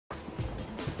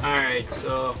Alright,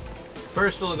 so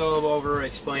first we'll go over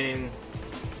explaining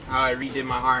how I redid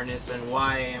my harness and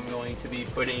why I am going to be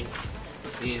putting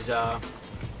these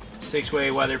 6-way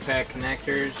weather pack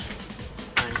connectors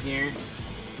on here.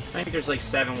 I think there's like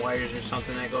 7 wires or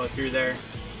something that go through there.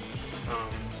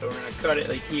 So we're going to cut it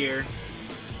like here,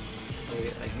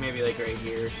 maybe like right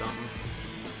here or something.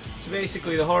 So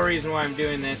basically the whole reason why I'm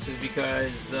doing this is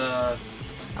because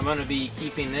I'm going to be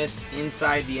keeping this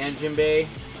inside the engine bay.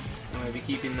 I'm going to be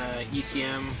keeping the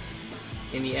ECM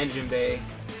in the engine bay,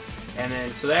 and then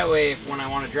so that way when I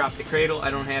want to drop the cradle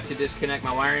I don't have to disconnect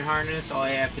my wiring harness. All I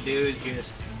have to do is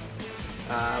just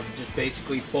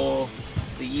basically pull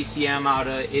the ECM out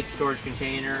of its storage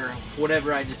container or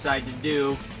whatever I decide to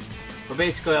do. But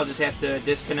basically I'll just have to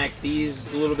disconnect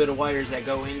these little bit of wires that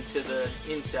go into the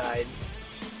inside,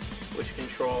 which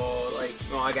control, like,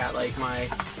 well, I got like my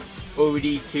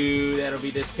OBD2 that'll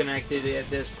be disconnected at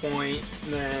this point,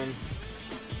 and then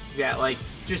you got like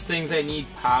just things that need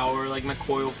power, like my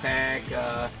coil pack,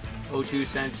 O2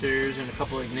 sensors, and a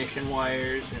couple ignition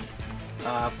wires,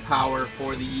 and power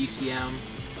for the ECM.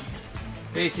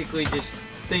 Basically just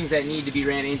things that need to be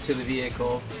ran into the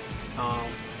vehicle.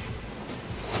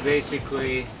 So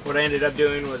basically what I ended up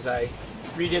doing was I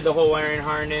redid the whole wiring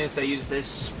harness. I used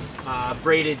this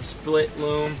braided split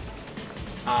loom.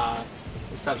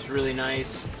 This stuff's really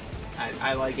nice.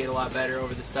 I like it a lot better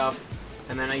over the stuff.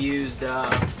 And then I used I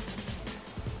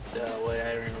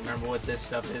don't even remember what this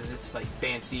stuff is. It's like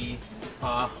fancy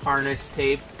harness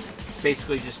tape. It's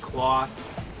basically just cloth.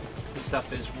 This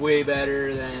stuff is way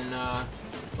better than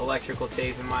electrical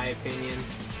tape in my opinion.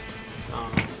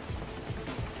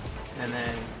 And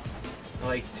then,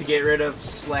 like, to get rid of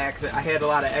slack, I had a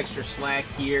lot of extra slack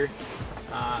here.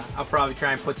 I'll probably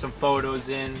try and put some photos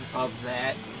in of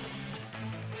that.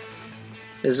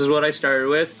 This is what I started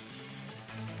with.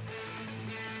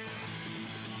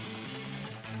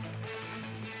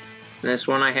 This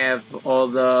one I have all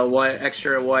the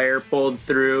extra wire pulled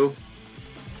through.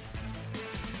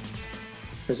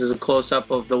 This is a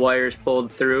close-up of the wires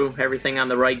pulled through. Everything on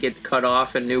the right gets cut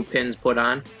off and new pins put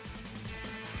on.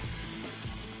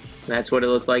 That's what it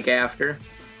looks like after.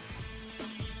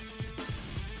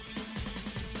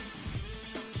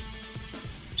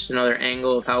 Just another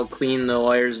angle of how clean the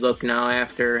wires look now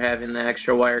after having the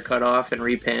extra wire cut off and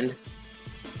repinned.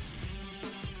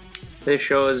 This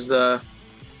shows the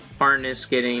harness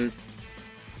getting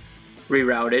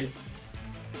rerouted.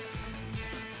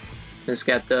 It's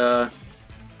got the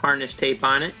harness tape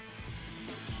on it.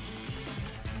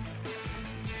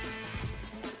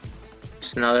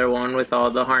 Just another one with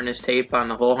all the harness tape on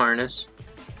the whole harness.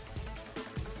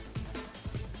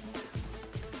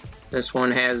 This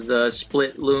one has the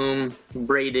split loom,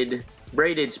 braided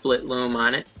split loom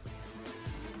on it.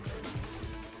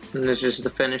 And this is the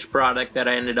finished product that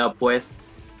I ended up with,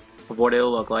 of what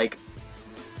it'll look like.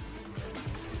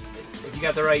 If you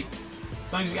got the right,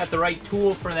 as long as you got the right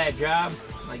tool for that job,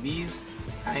 like these,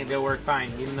 I think they'll work fine,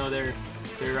 even though they're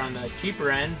on the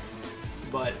cheaper end,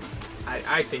 but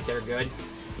I think they're good.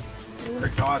 They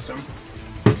worked awesome.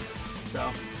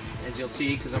 So, as you'll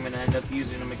see, because I'm going to end up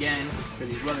using them again for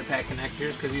these weather pack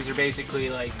connectors, because these are basically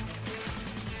like,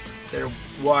 they're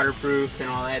waterproof and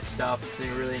all that stuff.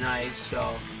 They're really nice,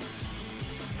 so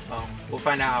well, we'll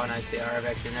find out how nice they are. I've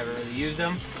actually never really used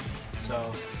them,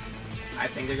 so I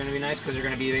think they're going to be nice because they're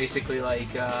going to be basically like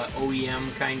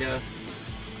OEM kind of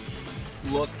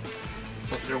look.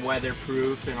 Plus they're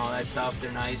weatherproof and all that stuff.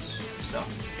 They're nice. So,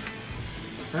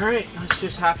 alright, let's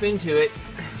just hop into it.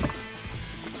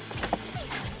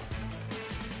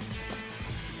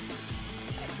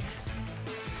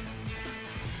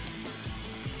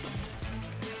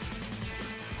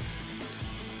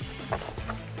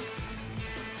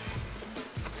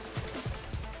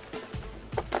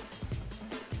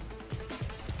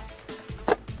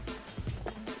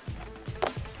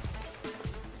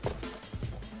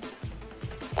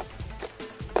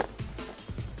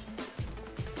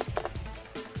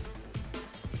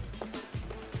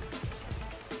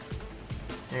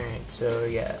 Alright, so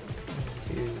we got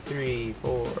 1, 2, 3,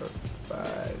 4,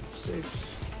 5, 6,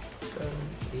 7,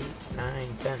 8,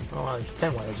 9, 10. Oh wow, there's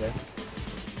 10 wires there.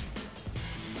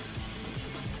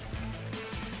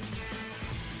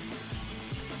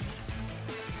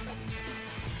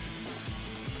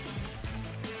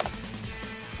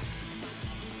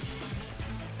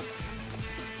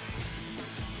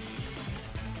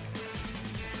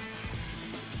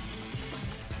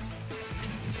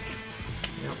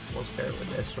 We'll start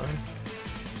with this one.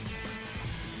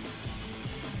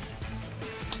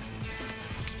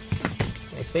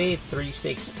 I say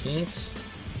 3/16.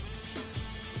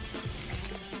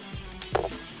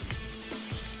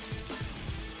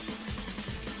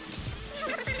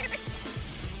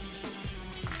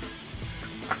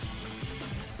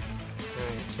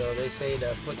 say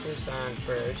to put this on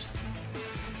first,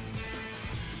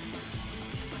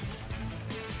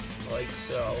 like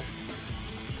so.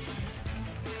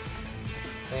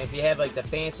 And if you have like the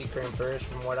fancy crimpers,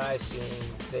 from what I've seen,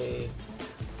 they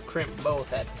crimp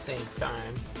both at the same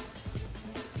time.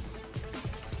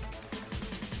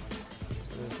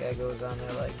 So this guy goes on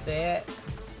there like that.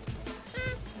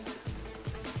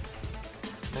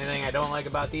 The only thing I don't like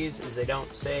about these is they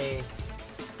don't say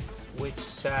which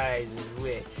size is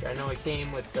which. I know it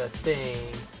came with the thing,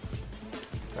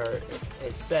 or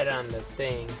it said on the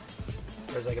thing,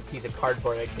 there's like a piece of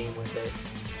cardboard that came with it,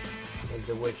 is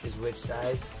the which is which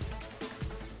size.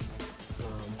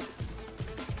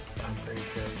 I'm pretty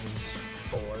sure it was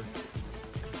 4.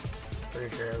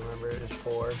 Pretty sure I remember it was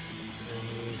 4. And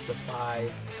then use the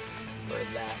 5 for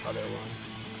that other one.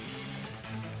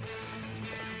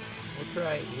 We'll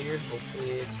try it here.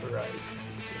 Hopefully it's right.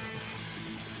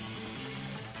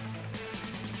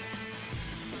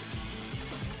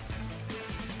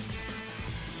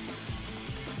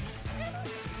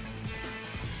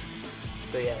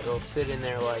 So yeah, it'll sit in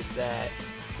there like that.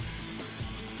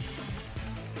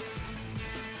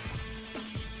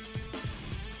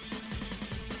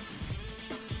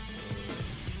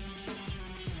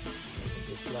 And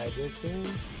just slide this in.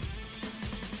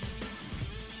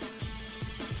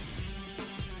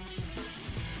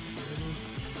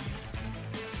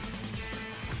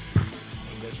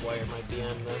 And this wire might be on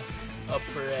the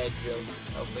upper edge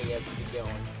of how big I should be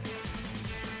going.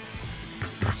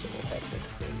 So we'll have to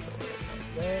cradle it like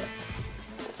that.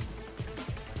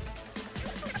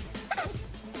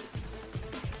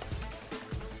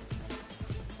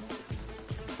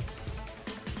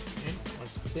 Okay,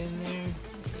 once it's in there,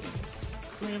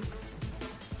 crimp.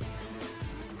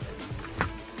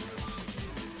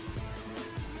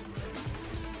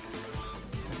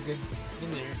 That's good in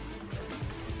there.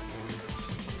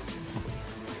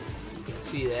 You can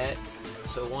see that.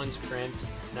 So one's crimped.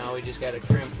 Now we just got to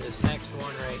crimp this next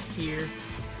one right here.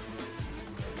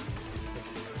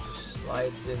 Which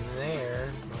slides in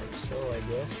there, like so, I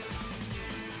guess.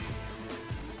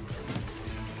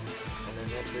 And then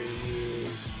that's where you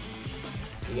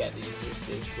got to use just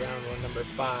this round one, number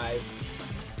 5.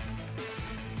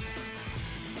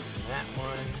 And that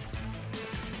one,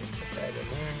 put that in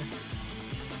there.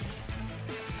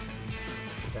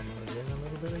 Put that one in a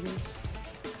little bit, I guess.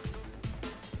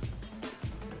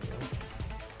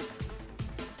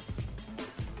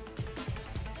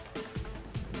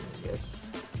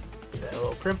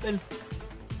 Crimping,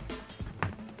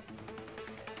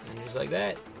 and just like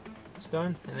that, it's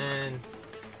done. And then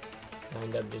I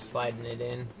end up just sliding it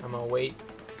in. I'm gonna wait.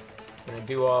 I'm gonna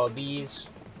do all these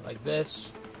like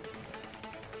this,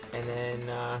 and then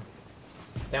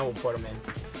we'll put them in.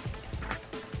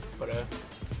 But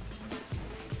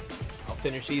I'll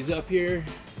finish these up here.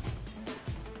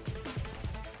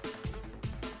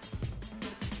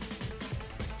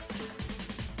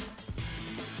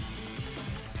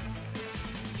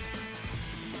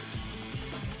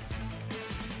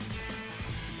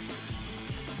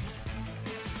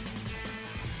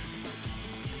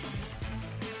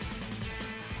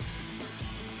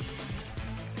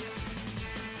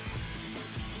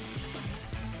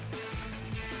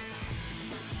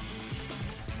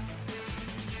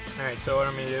 Alright, so what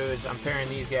I'm going to do is I'm pairing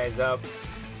these guys up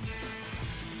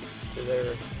to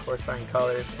their corresponding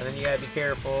colors. And then you got to be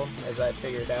careful, as I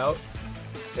figured out.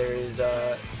 There is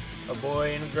a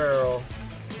boy and a girl,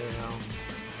 you know.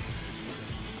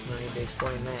 I don't need to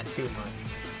explain that too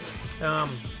much.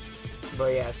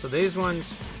 But yeah, so these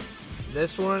ones,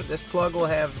 this plug will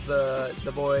have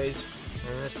the boys,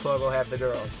 and this plug will have the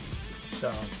girls.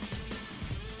 So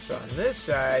on this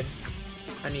side,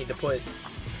 I need to put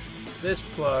this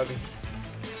plug,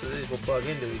 so these will plug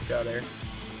into each other.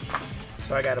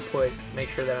 So I gotta make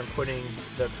sure that I'm putting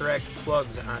the correct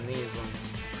plugs on these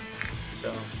ones.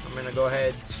 So I'm gonna go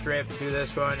ahead, strip, do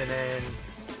this one, and then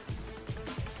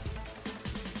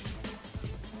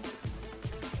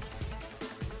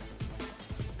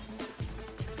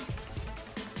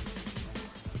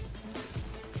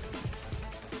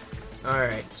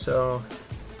alright, so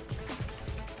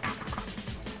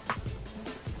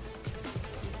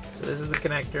this is the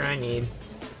connector I need.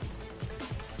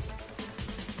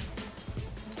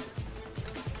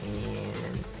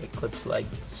 And it clips like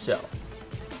so.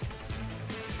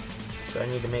 So I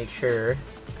need to make sure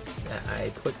that I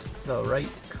put the right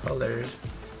colors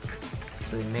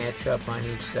so they match up on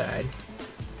each side.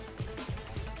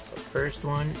 So the first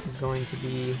one is going to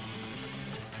be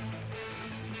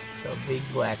the big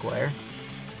black wire.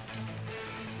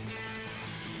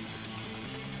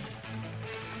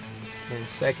 And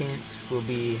second will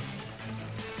be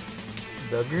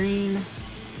the green.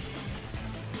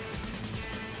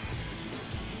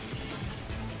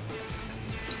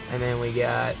 And then we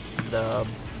got the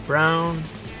brown.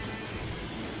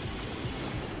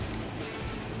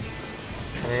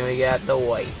 And then we got the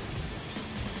white.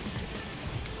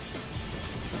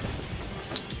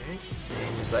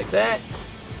 And just like that.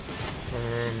 And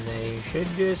then they should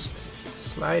just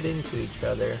slide into each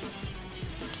other.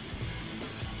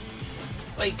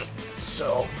 Like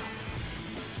so.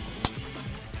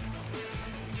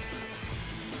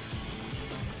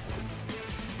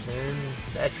 And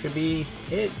that should be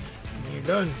it. And you're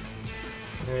done.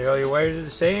 And if all your wires are the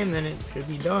same, then it should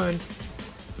be done.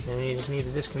 And you just need to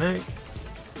disconnect.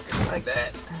 Like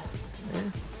that.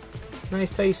 Yeah. It's a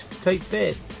nice tight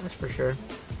fit, that's for sure.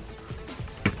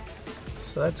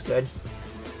 So that's good.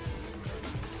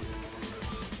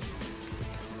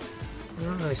 I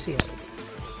don't really see how to do it.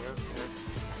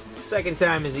 Second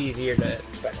time is easier to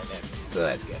put it in, so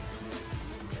that's good.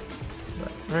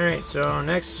 Alright, so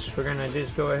next we're gonna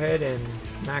just go ahead and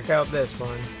knock out this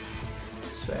one.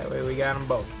 So that way we got them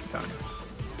both done.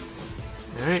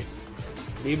 Alright,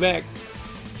 be back.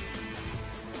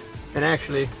 And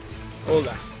actually, hold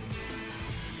on.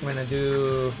 I'm gonna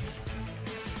do,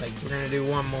 we're gonna do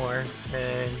one more.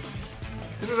 And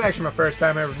this is actually my first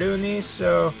time ever doing these,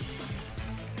 so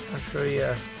I'll show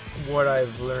you what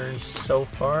I've learned so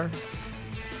far.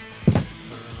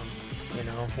 You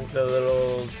know, the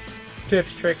little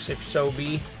tips, tricks, if so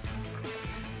be.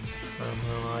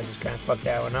 I just kind of fucked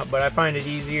that one up, but I find it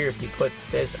easier if you put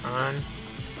this on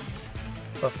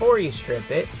before you strip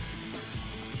it.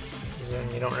 Then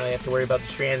you don't really have to worry about the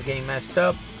strands getting messed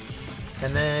up.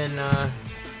 And then,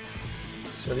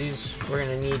 so these, we're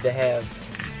going to need to have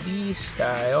these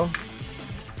style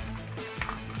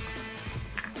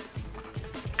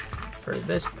for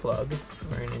this plug.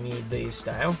 We're going to need these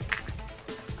style.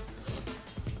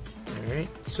 Alright,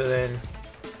 so then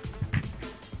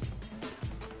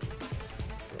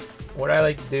what I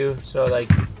like to do, so like,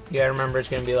 you gotta remember it's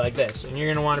going to be like this. And you're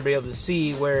going to want to be able to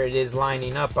see where it is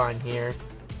lining up on here.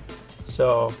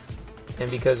 So,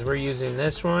 and because we're using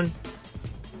this one,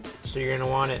 so you're going to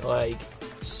want it like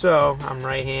so. I'm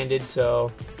right-handed,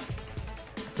 so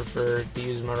I prefer to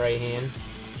use my right hand.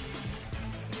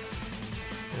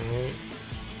 Alright.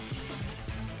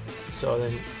 So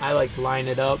then I like to line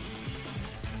it up,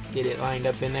 get it lined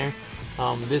up in there.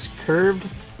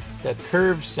 The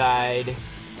curved side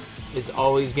is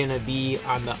always going to be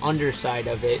on the underside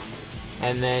of it.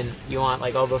 And then you want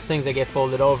like all those things that get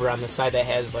folded over on the side that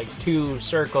has like 2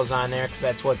 circles on there, because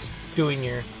that's what's doing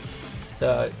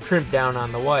the crimp down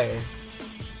on the wire.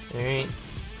 Alright,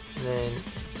 and then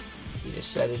you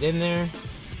just set it in there,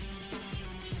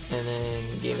 and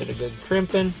then give it a good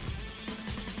crimping.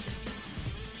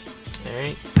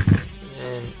 Alright,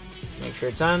 and make sure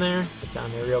it's on there. It's on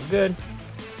there real good.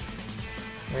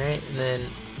 Alright, and then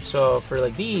so for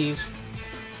like these,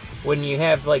 when you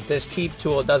have like this cheap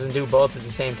tool, it doesn't do both at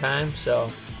the same time.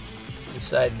 So you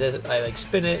slide this, I like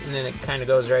spin it, and then it kind of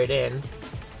goes right in.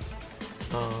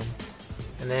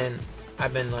 And then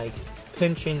I've been like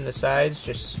pinching the sides,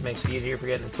 just makes it easier for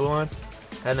getting the tool on.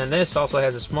 And then this also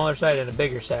has a smaller side and a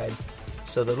bigger side.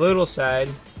 So the little side,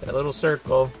 that little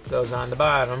circle, goes on the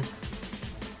bottom.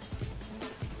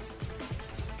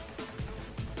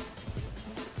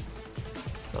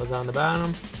 Goes on the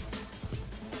bottom.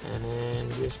 And then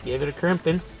just give it a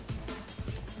crimping.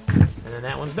 And then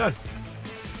that one's done.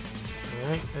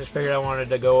 Alright, I just figured I wanted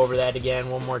to go over that again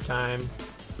one more time.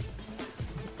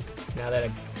 Now that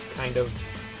I've kind of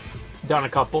done a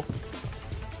couple.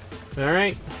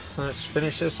 Alright, let's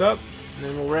finish this up, and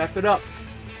then we'll wrap it up.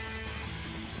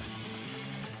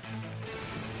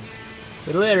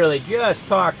 We literally just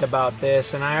talked about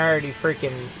this, and I already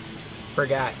freaking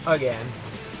forgot again.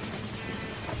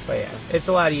 But yeah, it's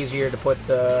a lot easier to put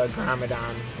the grommet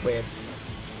on with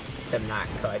them not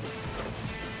cut.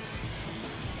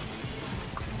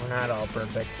 We're not all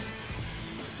perfect.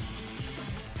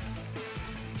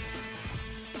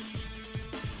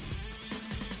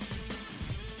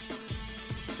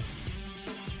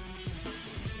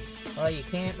 Well, you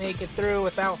can't make it through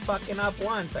without fucking up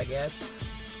once, I guess.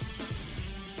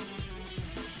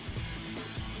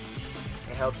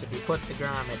 It helps if you put the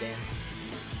grommet in.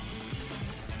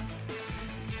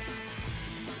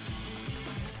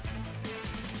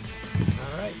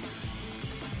 Alright.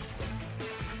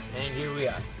 And here we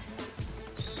are.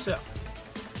 So,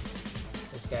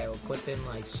 this guy will clip in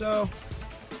like so.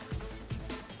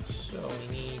 So we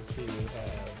need to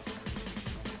have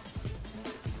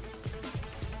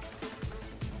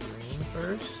green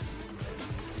first.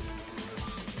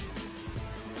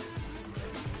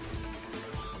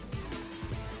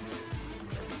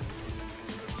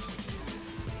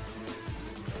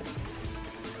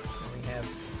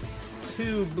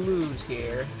 two blues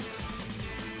here.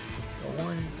 The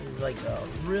one is like a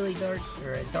really dark,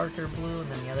 or a darker blue, and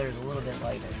then the other is a little bit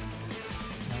lighter.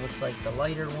 And it looks like the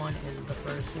lighter one is the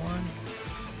first one.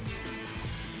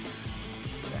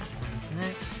 That one's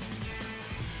next.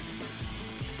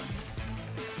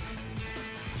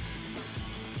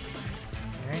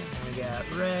 Alright, then we got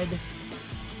red.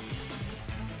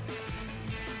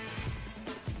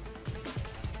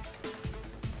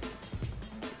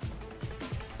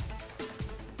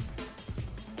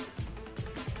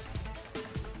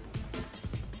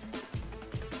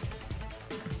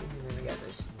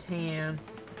 Tan.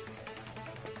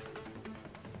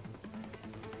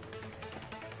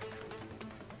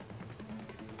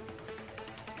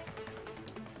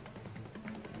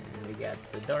 And we got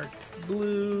the dark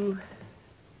blue.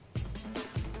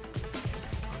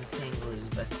 Untangle it as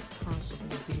best as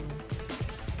possible here.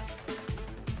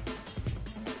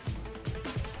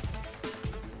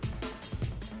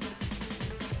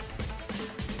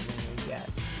 And then we got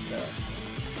the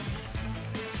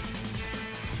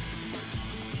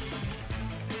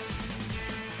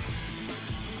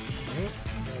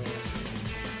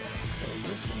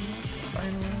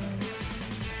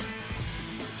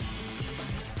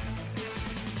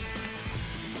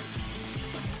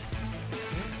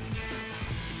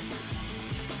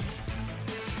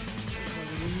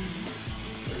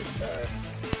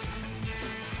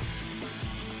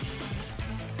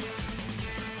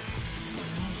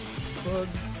plug.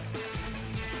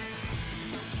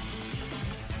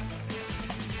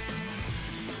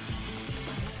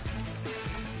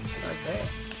 Like that.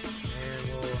 And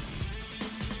we'll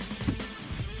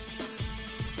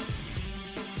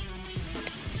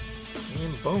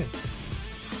and boom.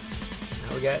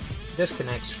 Now we got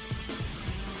disconnects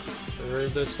for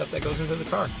the stuff that goes into the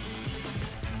car.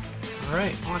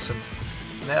 Alright, awesome.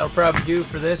 That'll probably do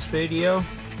for this video.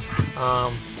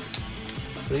 So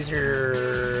these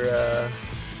are,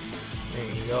 there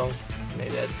you go.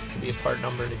 Maybe that should be a part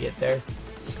number to get there.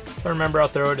 If I remember, I'll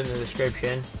throw it in the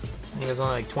description. I think it was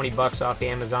only like 20 bucks off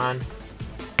Amazon.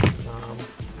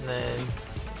 And then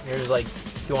here's like,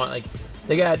 if you want, like,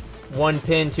 they got 1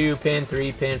 pin, 2 pin,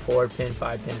 3 pin, 4 pin,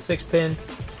 5 pin, 6 pin.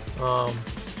 I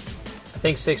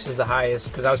think 6 is the highest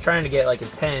because I was trying to get like a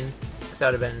 10 because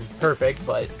that would have been perfect,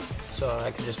 but so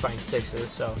I could just find 6s.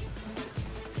 So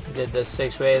I did this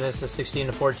 6-way, and this is 16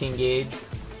 to 14 gauge.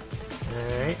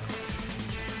 Alright.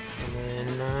 And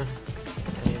then,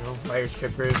 you know, wire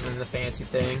strippers and the fancy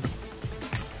thing.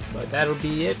 But that'll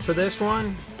be it for this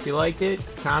one. If you liked it,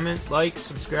 comment, like,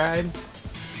 subscribe,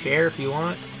 share if you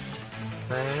want.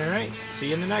 Alright, see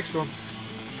you in the next one.